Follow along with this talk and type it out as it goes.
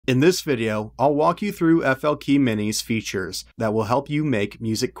In this video, I'll walk you through FLkey Mini's features that will help you make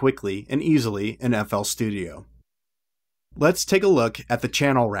music quickly and easily in FL Studio. Let's take a look at the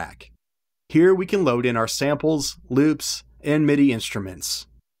channel rack. Here we can load in our samples, loops, and MIDI instruments.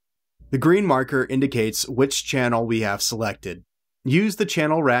 The green marker indicates which channel we have selected. Use the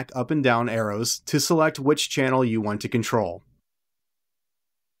channel rack up and down arrows to select which channel you want to control.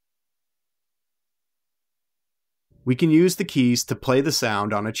 We can use the keys to play the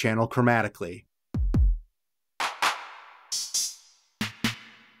sound on a channel chromatically.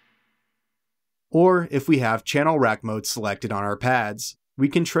 Or if we have channel rack mode selected on our pads, we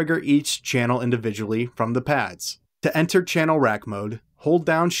can trigger each channel individually from the pads. To enter channel rack mode, hold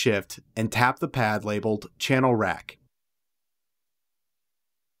down Shift and tap the pad labeled Channel Rack.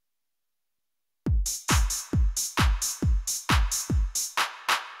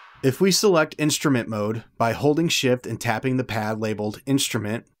 If we select Instrument mode by holding Shift and tapping the pad labeled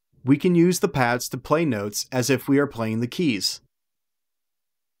Instrument, we can use the pads to play notes as if we are playing the keys.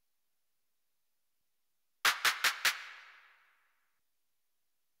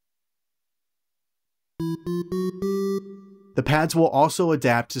 The pads will also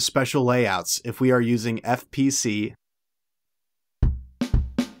adapt to special layouts if we are using FPC,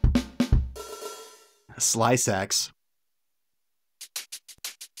 Slice X,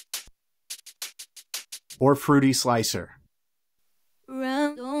 or Fruity Slicer. We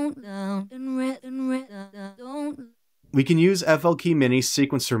can use FLkey Mini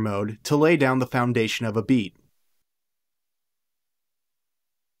Sequencer mode to lay down the foundation of a beat.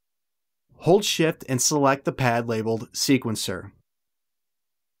 Hold Shift and select the pad labeled Sequencer.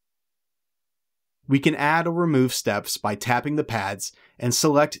 We can add or remove steps by tapping the pads and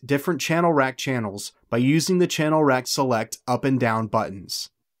select different channel rack channels by using the channel rack select up and down buttons.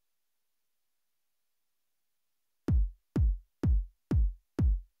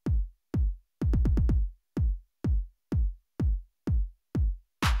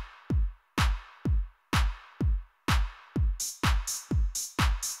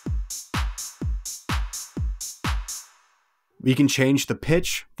 We can change the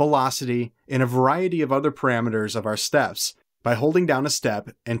pitch, velocity, and a variety of other parameters of our steps by holding down a step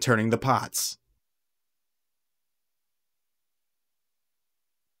and turning the pots.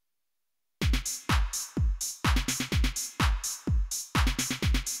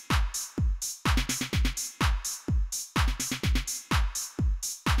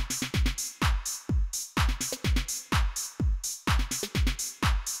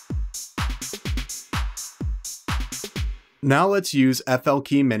 Now let's use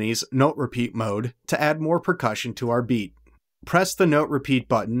FLkey Mini's Note Repeat mode to add more percussion to our beat. Press the Note Repeat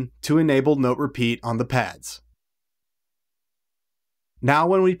button to enable Note Repeat on the pads. Now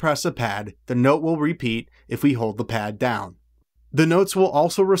when we press a pad, the note will repeat if we hold the pad down. The notes will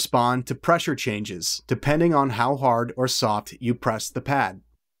also respond to pressure changes depending on how hard or soft you press the pad.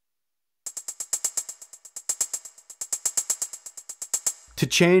 To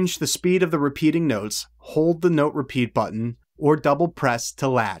change the speed of the repeating notes, hold the Note Repeat button or double press to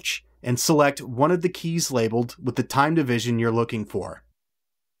latch and select one of the keys labeled with the time division you're looking for.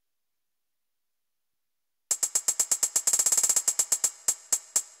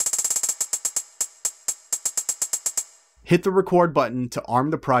 Hit the record button to arm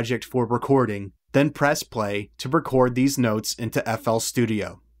the project for recording, then press play to record these notes into FL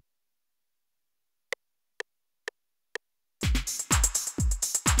Studio.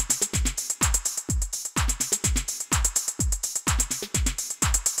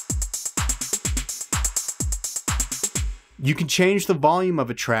 You can change the volume of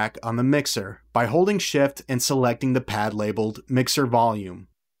a track on the mixer by holding Shift and selecting the pad labeled Mixer Volume.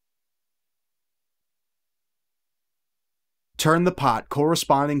 Turn the pot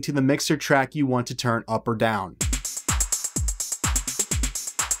corresponding to the mixer track you want to turn up or down.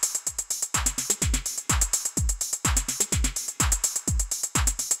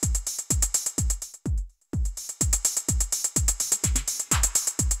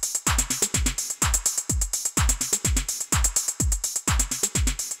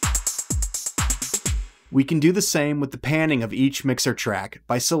 We can do the same with the panning of each mixer track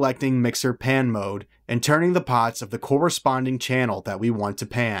by selecting Mixer Pan mode and turning the pots of the corresponding channel that we want to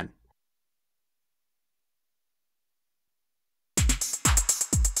pan.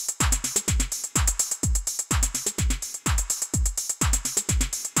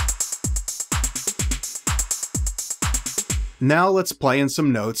 Now let's play in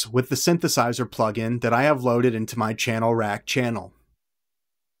some notes with the synthesizer plugin that I have loaded into my channel rack channel.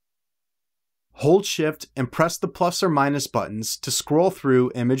 Hold Shift and press the plus or minus buttons to scroll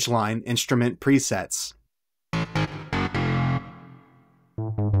through image line instrument presets.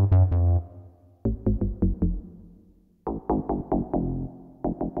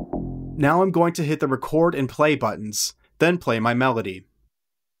 Now I'm going to hit the record and play buttons, then play my melody.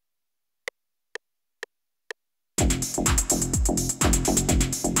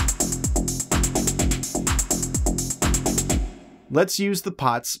 Let's use the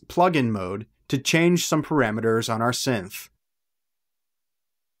pot's plugin mode to change some parameters on our synth.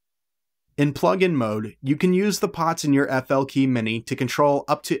 In plugin mode, you can use the pots in your FLkey Mini to control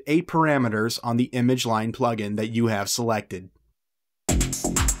up to 8 parameters on the image line plugin that you have selected.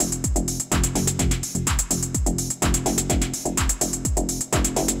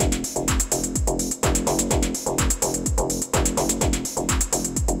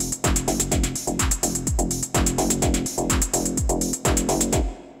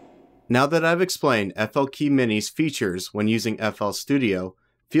 Now that I've explained FLkey Mini's features when using FL Studio,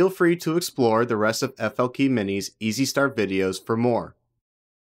 feel free to explore the rest of FLkey Mini's Easy Start videos for more.